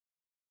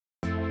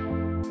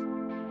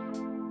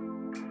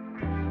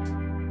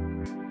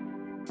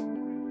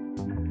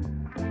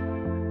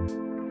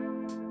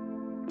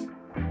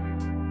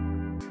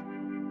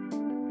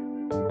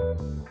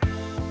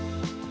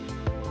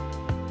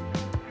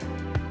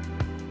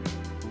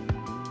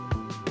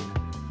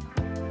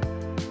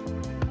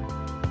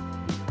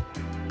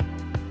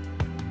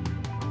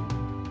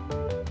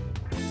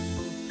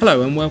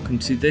Hello and welcome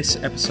to this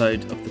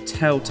episode of the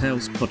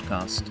Telltales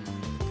podcast.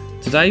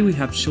 Today we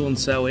have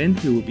Searle in,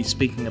 who will be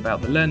speaking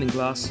about the Learning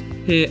Glass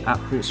here at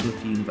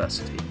Portsmouth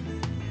University.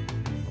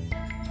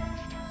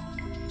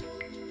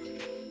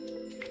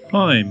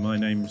 Hi, my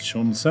name is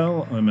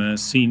Searle. I'm a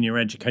senior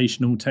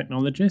educational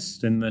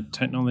technologist in the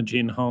Technology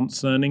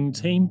Enhanced Learning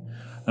team.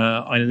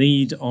 I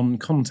lead on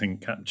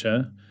content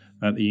capture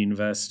at the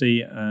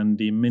university and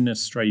the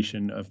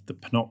administration of the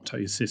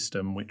Panopto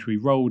system, which we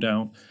rolled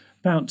out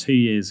about 2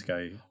 years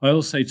ago. I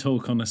also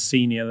talk on a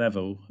senior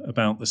level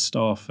about the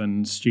staff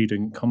and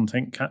student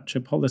content capture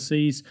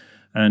policies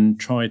and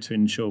try to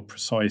ensure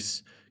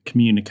precise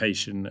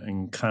communication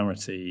and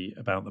clarity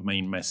about the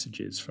main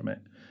messages from it.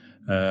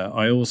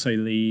 I also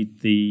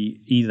lead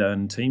the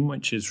eLearn team,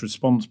 which is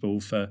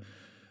responsible for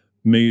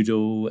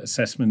Moodle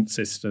assessment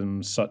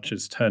systems such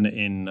as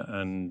Turnitin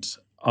and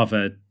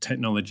other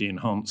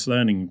technology-enhanced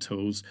learning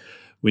tools,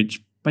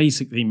 which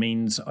basically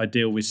means I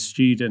deal with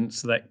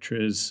students,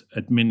 lecturers,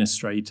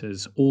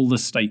 administrators, all the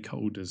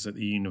stakeholders at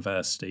the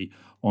university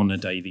on a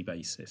daily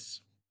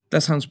basis.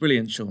 That sounds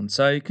brilliant, Shaun.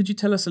 So could you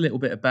tell us a little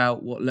bit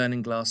about what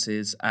Learning Glass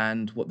is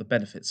and what the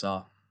benefits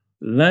are?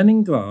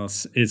 Learning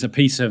Glass is a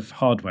piece of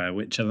hardware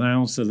which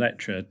allows the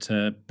lecturer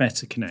to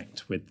better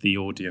connect with the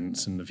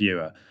audience and the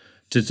viewer.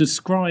 To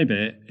describe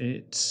it,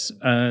 it's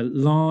a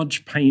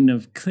large pane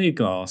of clear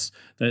glass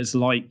that has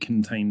light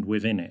contained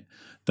within it.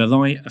 The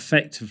light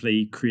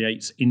effectively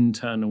creates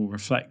internal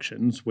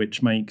reflections,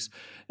 which makes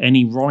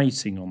any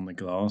writing on the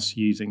glass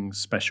using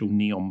special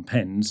neon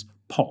pens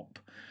pop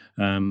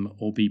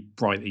or be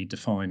brightly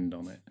defined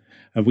on it.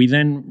 We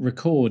then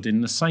record in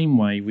the same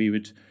way we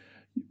would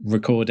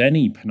record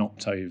any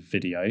Panopto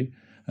video,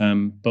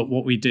 but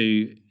what we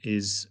do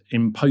is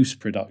in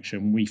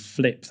post-production, we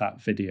flip that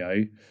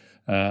video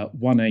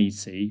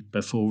 180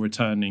 before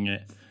returning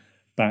it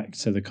back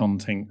to the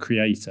content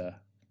creator.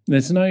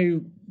 There's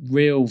no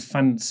real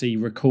fancy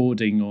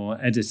recording or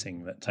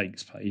editing that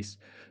takes place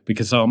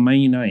because our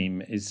main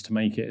aim is to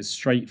make it as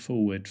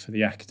straightforward for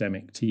the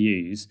academic to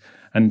use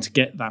and to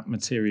get that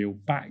material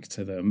back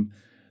to them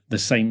the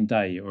same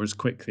day or as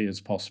quickly as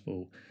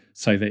possible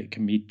so that it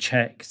can be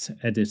checked,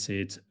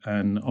 edited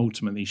and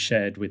ultimately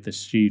shared with the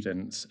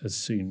students as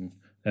soon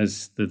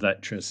as the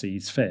lecturer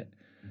sees fit.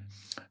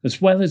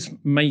 As well as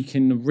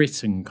making the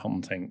written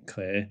content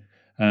clear,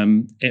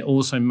 it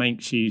also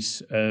makes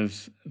use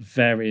of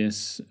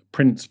various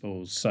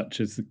principles such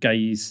as the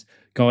gaze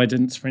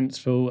guidance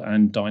principle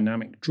and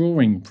dynamic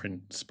drawing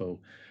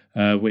principle,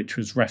 which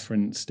was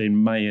referenced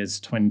in Mayer's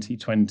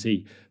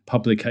 2020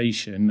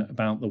 publication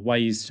about the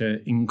ways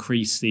to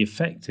increase the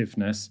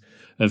effectiveness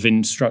of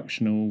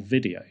instructional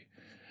video,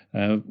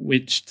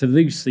 which, to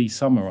loosely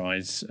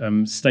summarise,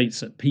 states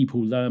that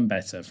people learn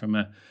better from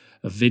a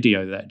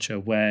video lecture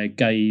where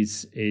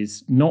gaze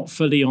is not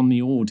fully on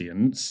the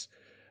audience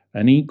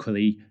and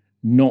equally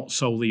not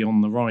solely on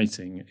the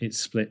writing. It's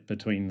split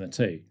between the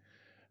two.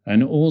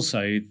 And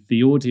also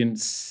the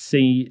audience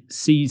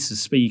sees the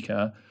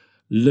speaker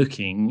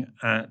looking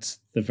at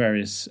the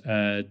various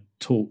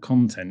taught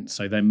content.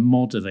 So they're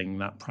modelling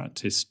that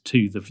practice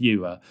to the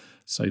viewer.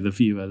 So the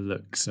viewer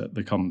looks at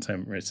the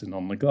content written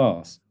on the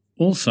glass.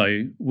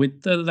 Also,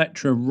 with the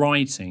lecturer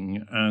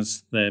writing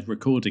as they're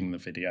recording the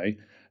video,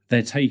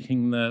 they're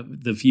taking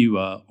the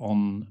viewer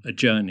on a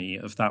journey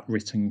of that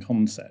written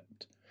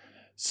concept.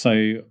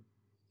 So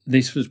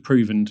this was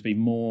proven to be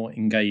more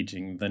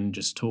engaging than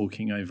just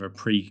talking over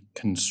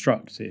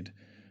pre-constructed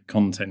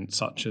content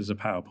such as a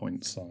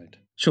PowerPoint slide.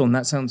 Shaun,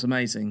 that sounds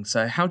amazing.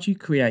 So how do you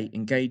create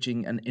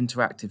engaging and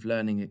interactive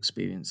learning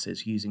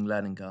experiences using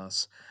Learning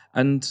Glass?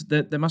 And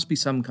there must be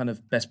some kind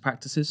of best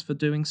practices for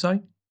doing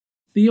so?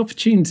 The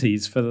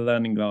opportunities for the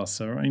Learning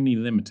Glass are only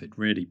limited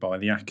really by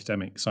the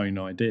academic's own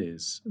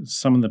ideas.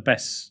 Some of the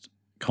best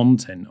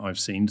content I've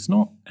seen is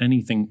not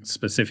anything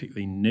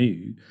specifically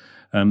new,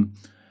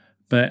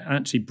 but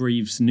actually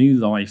breathes new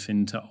life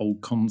into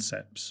old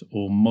concepts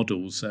or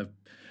models that have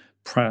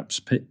perhaps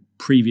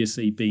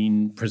previously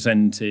been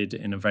presented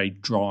in a very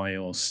dry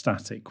or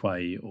static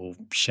way or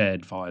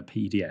shared via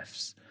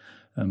PDFs.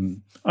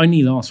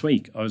 Only last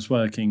week I was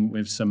working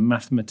with some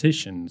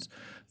mathematicians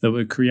that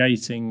were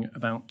creating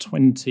about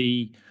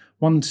 20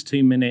 1 to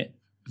 2 minute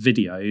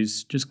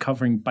videos just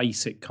covering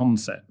basic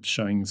concepts,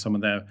 showing some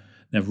of their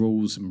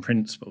rules and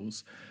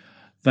principles.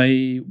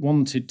 They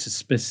wanted to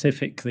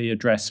specifically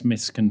address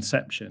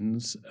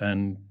misconceptions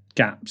and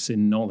gaps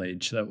in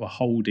knowledge that were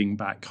holding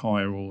back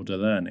higher order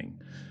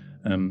learning.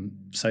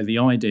 So the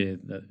idea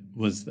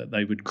was that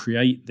they would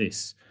create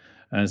this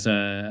as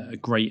a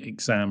great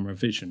exam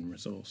revision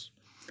resource.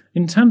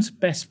 In terms of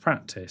best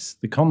practice,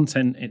 the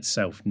content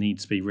itself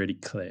needs to be really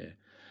clear.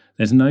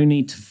 There's no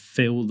need to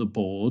fill the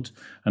board,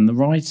 and the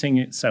writing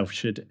itself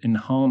should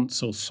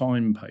enhance or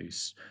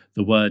signpost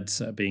the words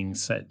that are being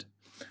said.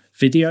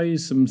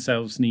 Videos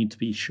themselves need to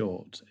be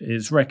short. It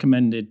is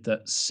recommended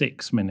that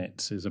 6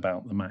 minutes is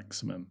about the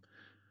maximum.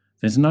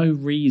 There's no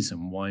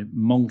reason why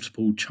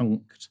multiple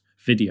chunked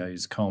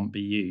videos can't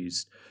be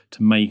used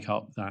to make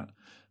up that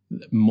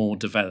more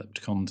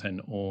developed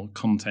content or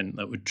content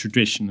that would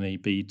traditionally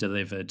be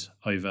delivered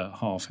over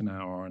half an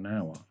hour or an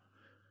hour.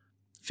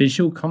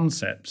 Visual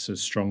concepts are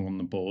strong on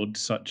the board,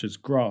 such as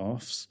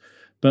graphs,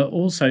 but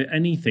also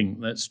anything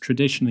that's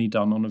traditionally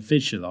done on a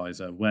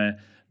visualizer where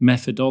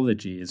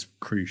methodology is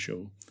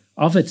crucial.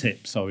 Other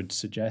tips I would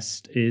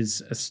suggest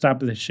is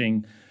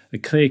establishing a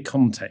clear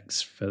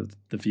context for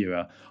the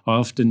viewer. I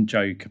often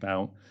joke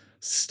about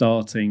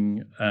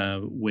starting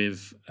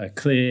with a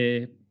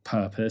clear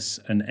purpose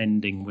and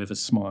ending with a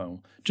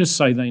smile, just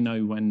so they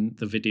know when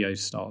the video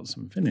starts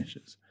and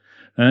finishes.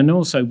 And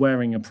also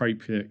wearing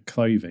appropriate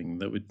clothing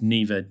that would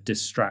neither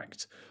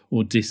distract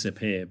or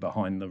disappear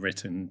behind the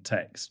written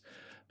text.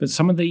 But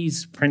some of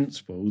these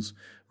principles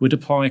would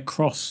apply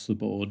across the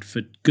board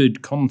for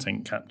good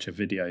content capture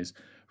videos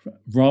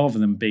rather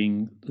than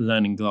being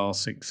Learning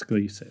Glass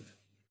exclusive.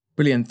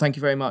 Brilliant. Thank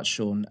you very much,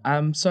 Shaun.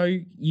 So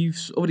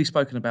you've already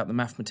spoken about the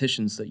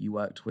mathematicians that you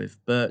worked with,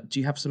 but do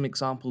you have some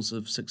examples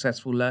of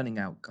successful learning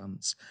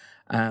outcomes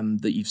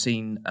that you've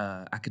seen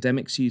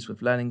academics use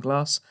with Learning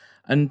Glass?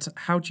 And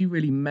how do you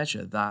really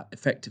measure that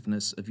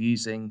effectiveness of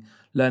using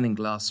Learning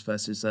Glass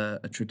versus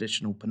a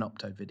traditional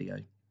Panopto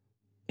video?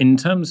 In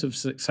terms of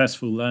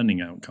successful learning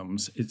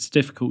outcomes, it's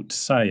difficult to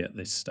say at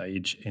this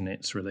stage in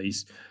its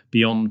release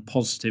beyond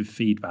positive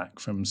feedback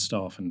from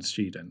staff and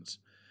students.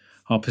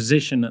 Our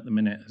position at the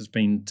minute has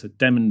been to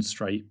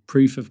demonstrate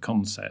proof of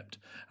concept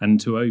and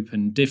to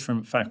open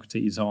different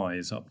faculties'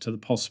 eyes up to the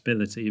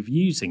possibility of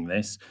using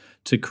this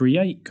to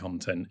create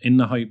content in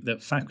the hope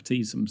that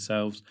faculties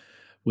themselves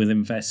will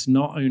invest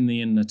not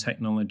only in the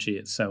technology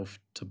itself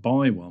to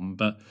buy one,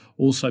 but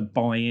also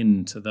buy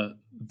into the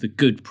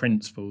good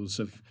principles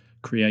of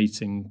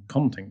creating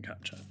content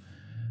capture.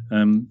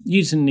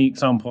 Using the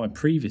example I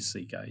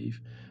previously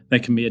gave, there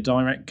can be a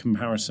direct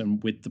comparison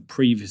with the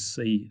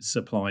previously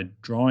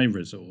supplied dry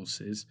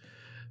resources,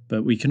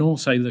 but we can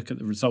also look at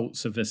the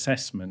results of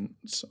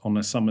assessments on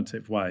a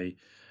summative way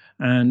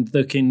and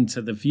look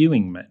into the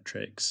viewing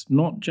metrics,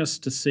 not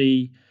just to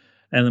see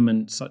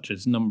elements such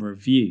as number of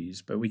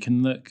views, but we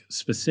can look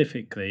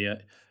specifically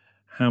at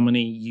how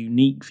many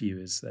unique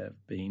viewers there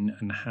have been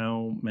and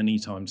how many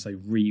times they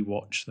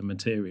re-watch the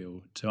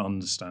material to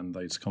understand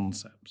those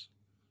concepts.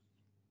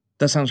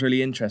 That sounds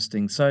really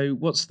interesting. So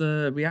what's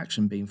the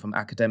reaction been from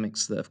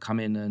academics that have come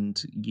in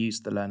and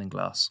used the Learning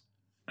Glass?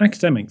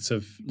 Academics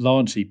have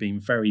largely been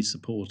very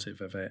supportive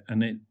of it,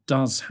 and it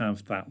does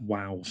have that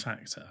wow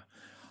factor.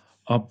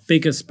 Our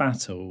biggest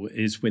battle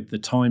is with the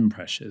time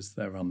pressures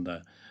they're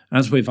under.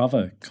 As with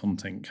other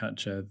content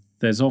capture,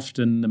 there's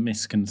often the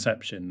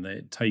misconception that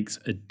it takes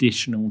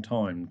additional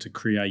time to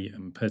create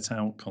and put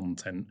out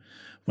content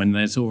when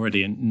there's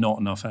already not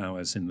enough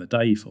hours in the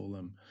day for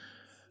them.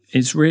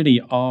 It's really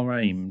our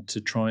aim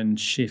to try and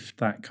shift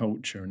that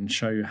culture and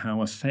show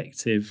how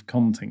effective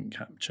content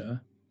capture,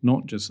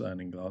 not just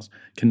Learning Glass,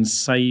 can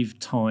save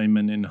time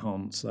and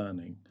enhance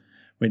learning,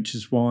 which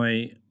is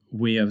why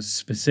we are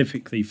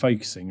specifically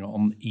focusing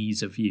on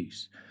ease of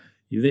use.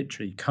 You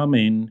literally come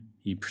in,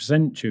 you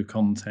present your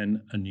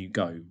content and you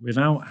go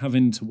without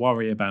having to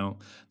worry about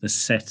the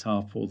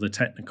setup or the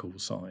technical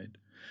side.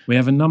 We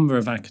have a number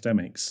of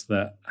academics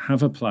that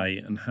have a play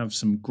and have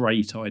some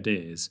great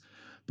ideas,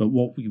 but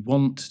what we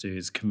want to do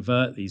is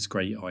convert these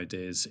great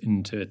ideas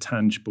into a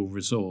tangible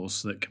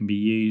resource that can be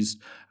used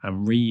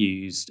and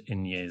reused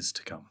in years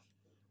to come.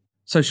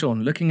 So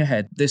Shaun, looking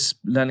ahead, this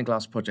Learning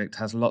Glass project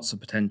has lots of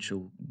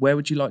potential. Where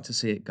would you like to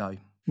see it go?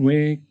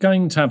 We're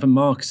going to have a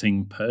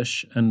marketing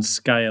push and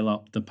scale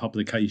up the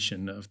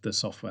publication of the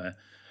software,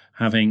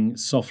 having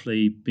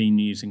softly been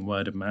using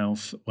word of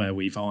mouth where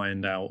we've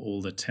ironed out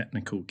all the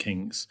technical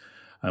kinks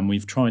and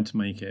we've tried to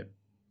make it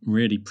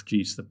really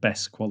produce the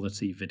best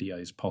quality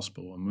videos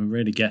possible, and we're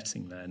really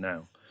getting there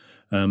now.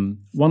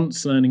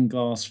 Once Learning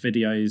Glass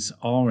videos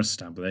are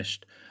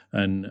established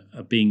and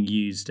are being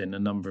used in a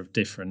number of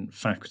different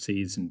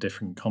faculties and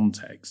different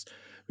contexts,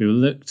 we will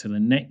look to the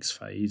next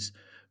phase,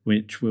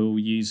 which will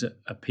use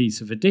a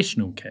piece of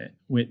additional kit,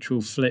 which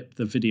will flip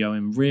the video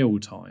in real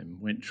time,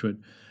 which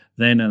would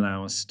then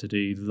allow us to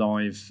do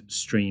live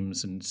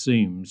streams and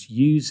Zooms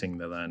using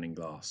the Learning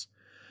Glass.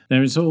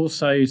 There is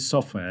also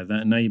software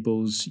that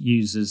enables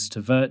users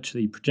to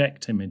virtually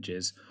project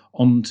images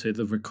onto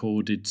the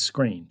recorded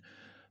screen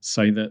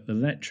so that the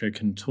lecturer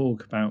can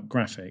talk about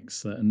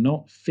graphics that are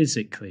not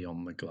physically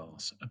on the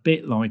glass, a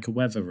bit like a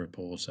weather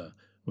reporter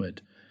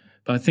would.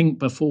 But I think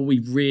before we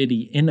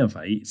really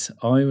innovate,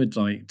 I would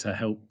like to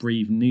help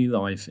breathe new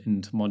life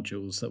into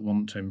modules that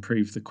want to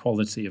improve the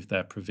quality of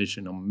their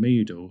provision on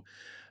Moodle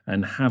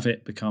and have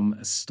it become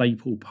a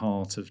staple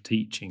part of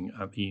teaching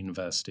at the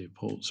University of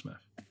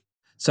Portsmouth.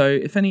 So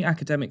if any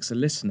academics are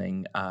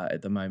listening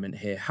at the moment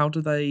here, how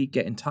do they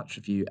get in touch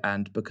with you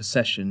and book a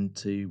session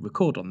to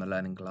record on the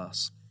Learning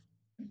Glass?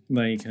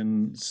 They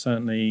can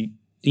certainly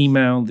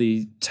email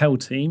the TEL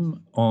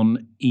team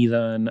on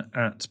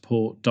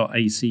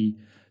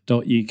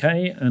elearn@port.ac.uk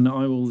and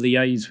I will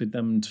liaise with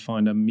them to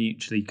find a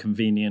mutually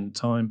convenient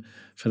time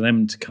for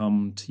them to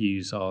come to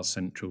use our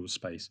central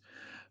space.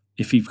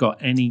 If you've got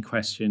any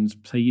questions,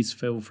 please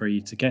feel free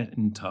to get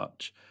in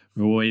touch.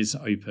 We're always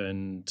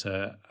open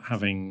to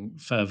having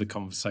further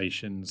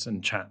conversations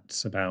and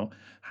chats about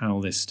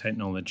how this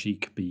technology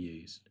could be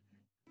used.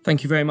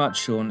 Thank you very much,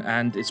 Shaun,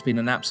 and it's been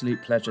an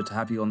absolute pleasure to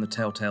have you on the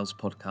Telltales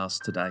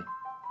podcast today.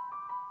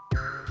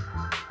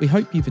 We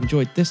hope you've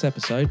enjoyed this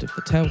episode of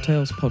the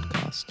Telltales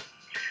podcast.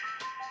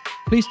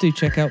 Please do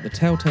check out the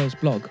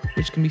Telltales blog,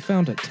 which can be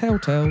found at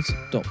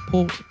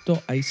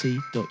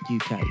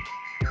telltales.port.ac.uk.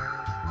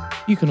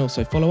 You can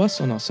also follow us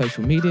on our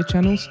social media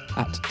channels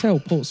at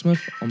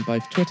TellPortsmouth on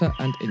both Twitter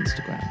and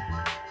Instagram.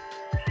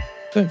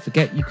 Don't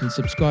forget you can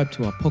subscribe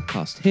to our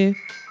podcast here,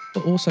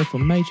 but also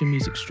from major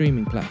music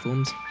streaming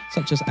platforms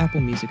such as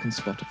Apple Music and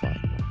Spotify.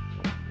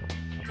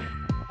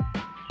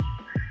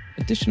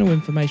 Additional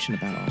information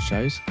about our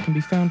shows can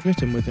be found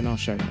written within our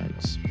show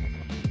notes.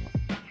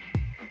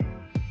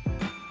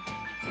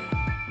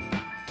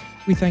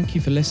 We thank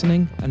you for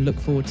listening and look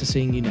forward to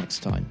seeing you next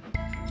time.